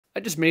I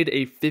just made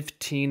a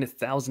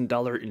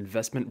 $15,000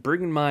 investment,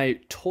 bringing my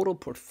total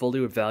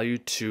portfolio value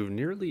to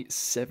nearly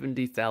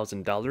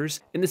 $70,000.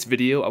 In this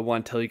video, I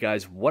want to tell you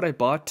guys what I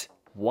bought,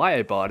 why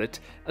I bought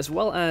it, as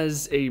well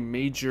as a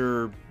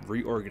major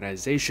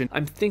reorganization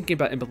I'm thinking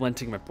about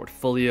implementing in my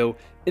portfolio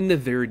in the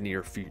very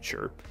near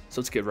future.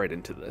 So let's get right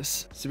into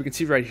this. So we can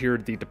see right here,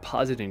 the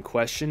deposit in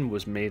question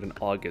was made on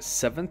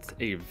August 7th,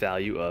 a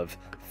value of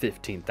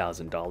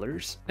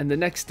 $15,000. And the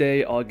next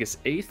day,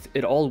 August 8th,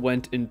 it all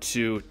went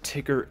into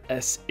ticker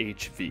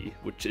SHV,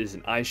 which is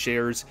an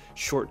iShares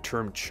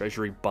short-term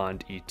treasury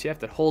bond ETF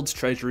that holds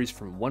treasuries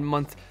from 1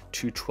 month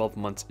to 12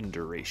 months in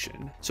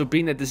duration. So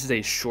being that this is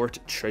a short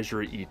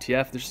treasury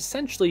ETF, there's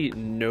essentially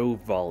no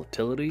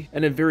volatility,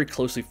 and it very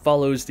closely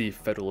follows the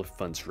federal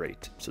funds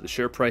rate. So the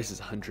share price is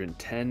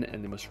 110,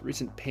 and the most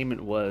recent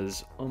payment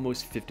was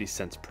almost 50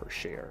 cents per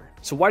share.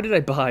 So why did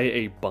I buy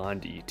a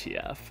bond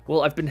ETF?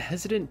 Well, I've been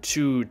hesitant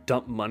to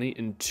dump money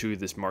into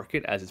this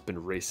market as it's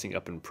been racing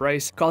up in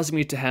price, causing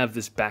me to have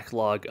this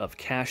backlog of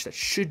cash that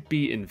should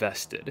be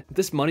invested.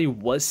 This money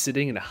was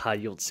sitting in a high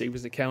yield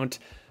savings account,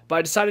 but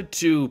I decided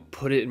to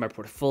put it in my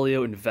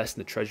portfolio, invest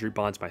in the treasury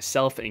bonds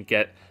myself, and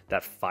get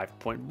that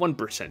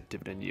 5.1%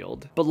 dividend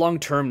yield. But long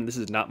term, this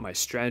is not my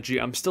strategy.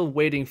 I'm still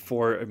waiting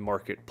for a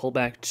market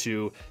pullback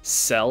to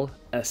sell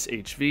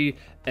SHV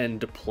and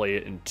deploy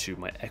it into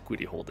my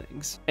equity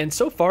holdings. And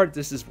so far,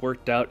 this has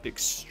worked out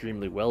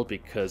extremely well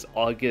because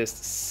August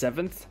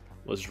 7th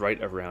was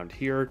right around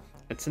here.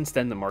 And since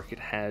then, the market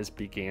has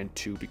began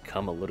to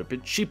become a little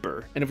bit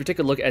cheaper. And if we take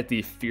a look at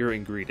the fear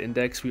and greed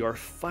index, we are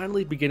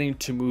finally beginning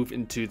to move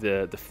into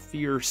the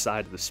fear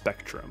side of the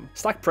spectrum.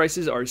 Stock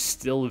prices are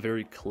still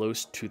very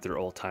close to their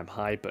all-time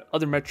high, but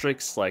other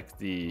metrics like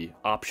the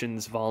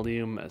options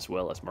volume as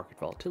well as market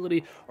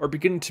volatility are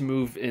beginning to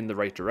move in the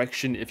right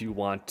direction if you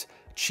want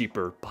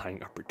cheaper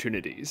buying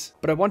opportunities.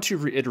 But I want to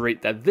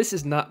reiterate that this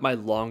is not my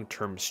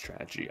long-term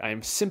strategy. I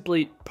am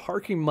simply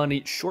parking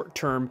money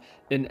short-term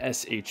in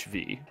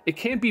SHV. It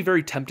can be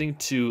very tempting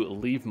to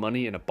leave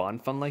money in a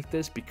bond fund like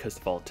this because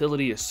the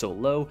volatility is so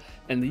low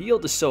and the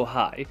yield is so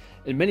high.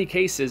 In many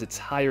cases, it's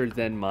higher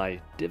than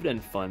my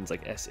dividend funds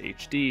like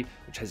SHD,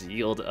 which has a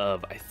yield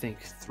of, I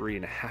think,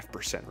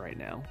 3.5% right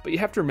now. But you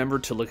have to remember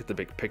to look at the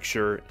big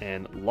picture,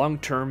 and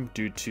long-term,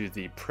 due to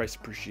the price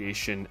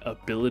appreciation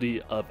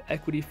ability of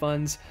equity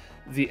funds,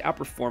 the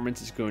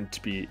outperformance is going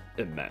to be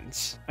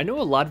immense. I know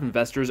a lot of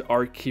investors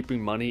are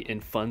keeping money in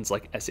funds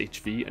like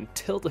SHV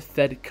until the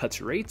Fed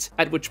cuts rates,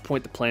 at which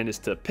point the plan is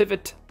to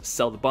pivot,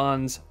 sell the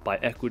bonds, buy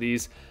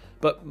equities.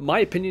 But my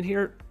opinion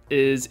here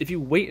is if you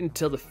wait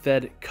until the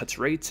Fed cuts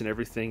rates and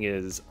everything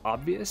is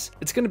obvious,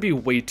 it's going to be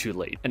way too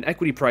late, and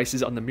equity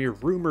prices on the mere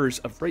rumors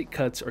of rate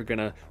cuts are going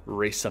to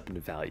race up in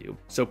value.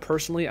 So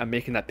personally, I'm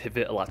making that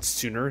pivot a lot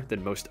sooner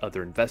than most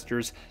other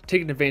investors,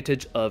 taking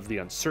advantage of the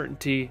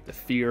uncertainty, the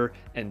fear,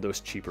 and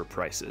those cheaper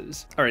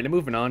prices. All right, now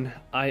moving on,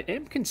 I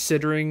am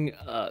considering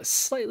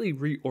slightly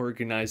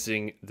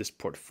reorganizing this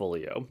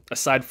portfolio.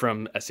 Aside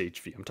from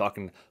SHV, I'm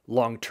talking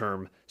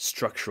long-term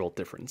structural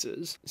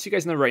differences. So you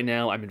guys know right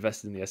now I'm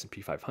invested in the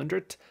S&P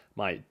 500,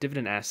 my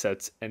dividend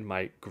assets, and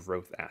my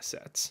growth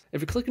assets.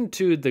 If we click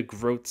into the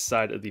growth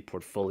side of the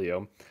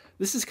portfolio,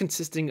 this is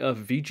consisting of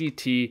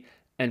VGT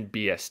and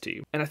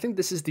BST. And I think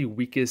this is the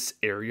weakest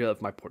area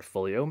of my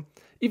portfolio,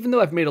 even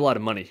though I've made a lot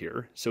of money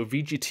here. So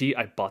VGT,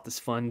 I bought this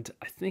fund,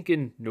 I think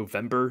in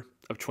November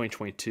of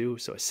 2022,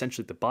 so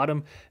essentially at the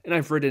bottom, and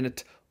I've ridden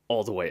it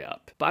all the way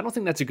up. But I don't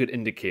think that's a good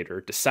indicator,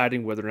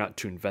 deciding whether or not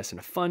to invest in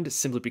a fund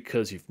simply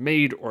because you've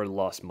made or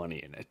lost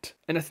money in it.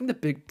 And I think the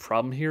big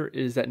problem here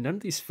is that none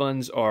of these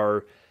funds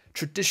are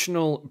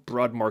traditional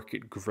broad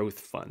market growth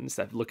funds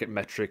that look at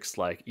metrics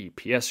like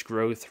EPS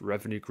growth,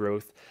 revenue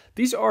growth.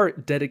 These are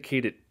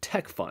dedicated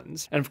tech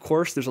funds. And of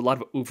course, there's a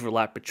lot of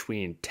overlap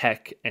between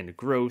tech and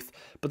growth,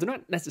 but they're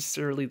not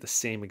necessarily the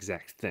same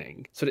exact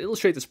thing. So to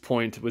illustrate this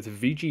point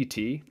with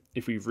VGT,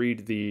 if we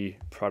read the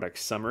product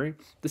summary,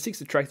 this seeks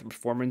to track the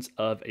performance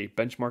of a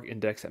benchmark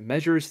index that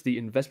measures the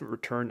investment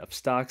return of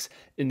stocks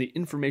in the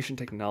information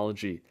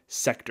technology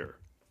sector.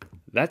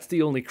 That's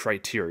the only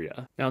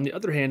criteria. Now, on the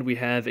other hand, we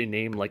have a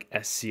name like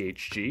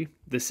SCHG.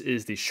 This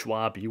is the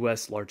Schwab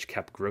US Large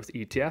Cap Growth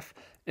ETF.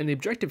 And the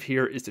objective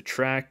here is to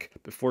track,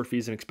 before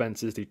fees and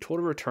expenses, the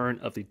total return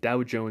of the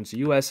Dow Jones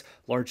US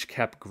Large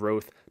Cap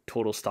Growth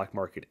Total Stock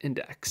Market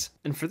Index.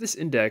 And for this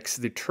index,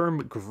 the term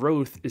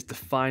growth is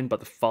defined by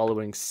the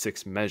following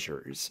 6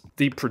 measures: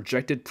 the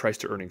projected price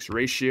to earnings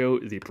ratio,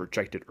 the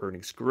projected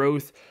earnings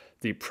growth,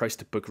 the price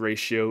to book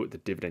ratio, the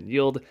dividend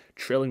yield,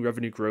 trailing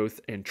revenue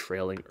growth, and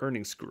trailing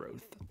earnings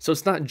growth. So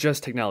it's not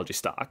just technology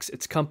stocks,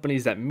 it's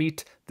companies that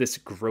meet this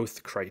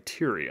growth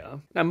criteria.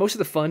 Now, most of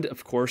the fund,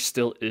 of course,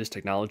 still is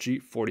technology,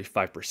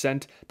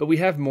 45%, but we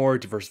have more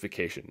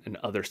diversification in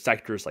other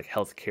sectors like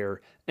healthcare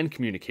and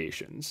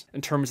communications. In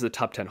terms of the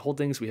top 10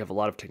 holdings, we have a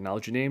lot of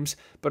technology names,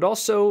 but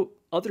also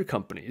other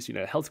companies,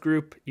 Health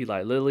Group,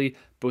 Eli Lilly,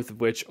 both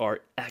of which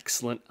are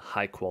excellent,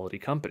 high-quality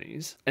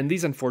companies. And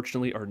these,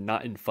 unfortunately, are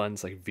not in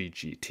funds like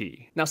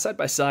VGT. Now, side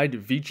by side,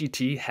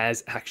 VGT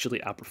has actually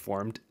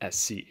outperformed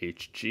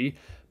SCHG,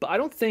 but I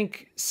don't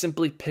think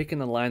simply picking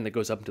the line that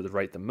goes up and to the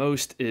right the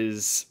most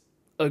is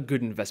a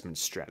good investment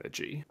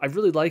strategy. I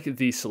really like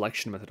the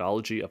selection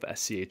methodology of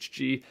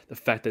SCHG, the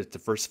fact that it's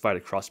diversified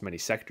across many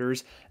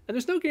sectors, and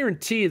there's no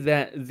guarantee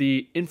that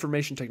the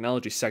information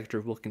technology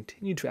sector will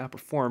continue to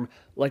outperform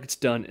like it's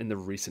done in the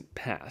recent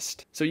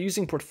past. So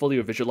using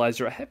Portfolio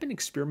Visualizer, I have been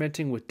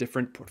experimenting with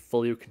different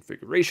portfolio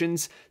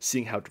configurations,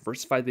 seeing how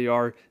diversified they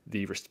are,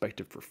 the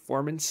respective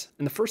performance.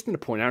 And the first thing to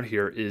point out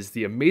here is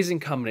the amazing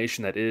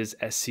combination that is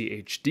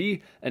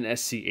SCHD and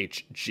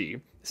SCHG.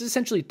 This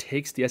essentially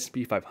takes the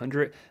S&P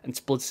 500 and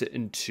splits it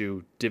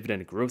into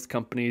dividend growth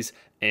companies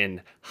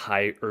and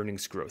high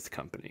earnings growth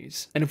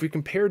companies. And if we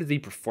compared the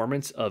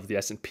performance of the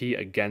S&P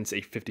against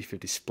a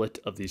 50-50 split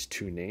of these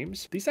two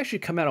names, these actually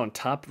come out on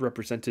top,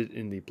 represented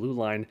in the blue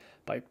line,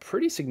 by a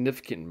pretty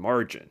significant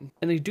margin.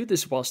 And they do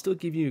this while still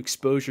giving you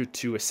exposure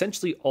to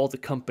essentially all the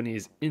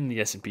companies in the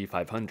S&P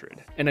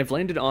 500. And I've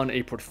landed on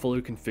a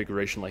portfolio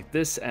configuration like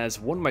this as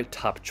one of my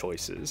top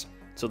choices.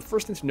 So the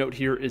first thing to note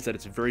here is that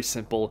it's very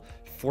simple,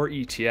 4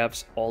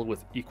 ETFs, all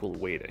with equal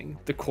weighting.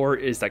 The core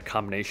is that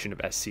combination of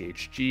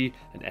SCHG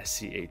and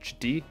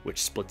SCHD,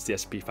 which splits the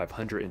S&P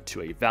 500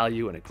 into a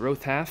value and a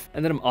growth half.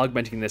 And then I'm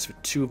augmenting this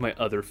with two of my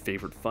other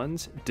favorite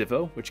funds,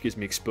 Divo, which gives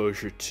me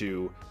exposure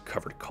to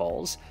covered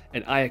calls,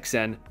 and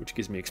IXN, which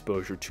gives me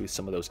exposure to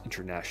some of those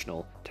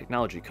international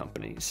technology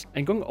companies.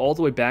 And going all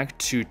the way back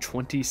to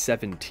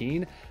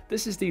 2017,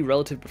 this is the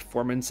relative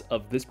performance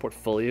of this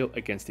portfolio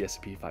against the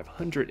S&P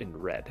 500 in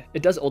red.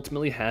 It does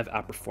ultimately have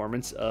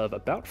outperformance of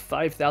about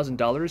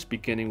 $5,000,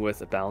 beginning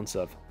with a balance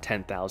of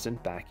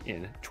 $10,000 back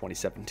in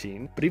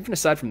 2017. But even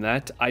aside from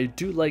that, I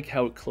do like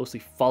how it closely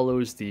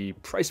follows the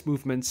price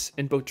movements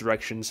in both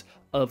directions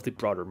of the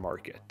broader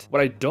market.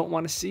 What I don't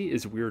want to see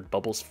is weird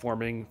bubbles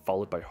forming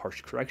followed by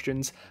harsh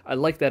corrections. I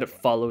like that it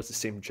follows the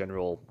same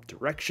general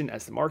direction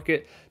as the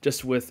market,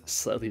 just with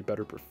slightly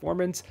better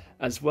performance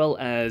as well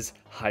as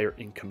higher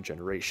income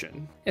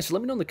generation. Yeah, so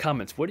let me know in the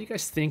comments, what do you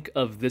guys think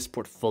of this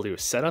portfolio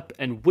setup,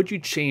 and would you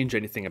change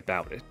anything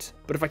about it?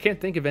 But if I can't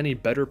think of any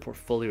better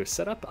portfolio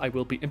setup, I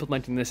will be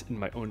implementing this in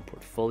my own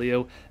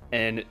portfolio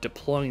and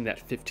deploying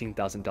that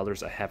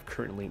 $15,000 I have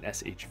currently in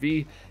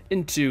SHV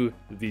into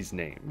these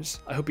names.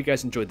 I hope you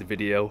guys enjoyed the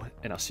video,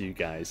 and I'll see you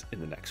guys in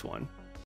the next one.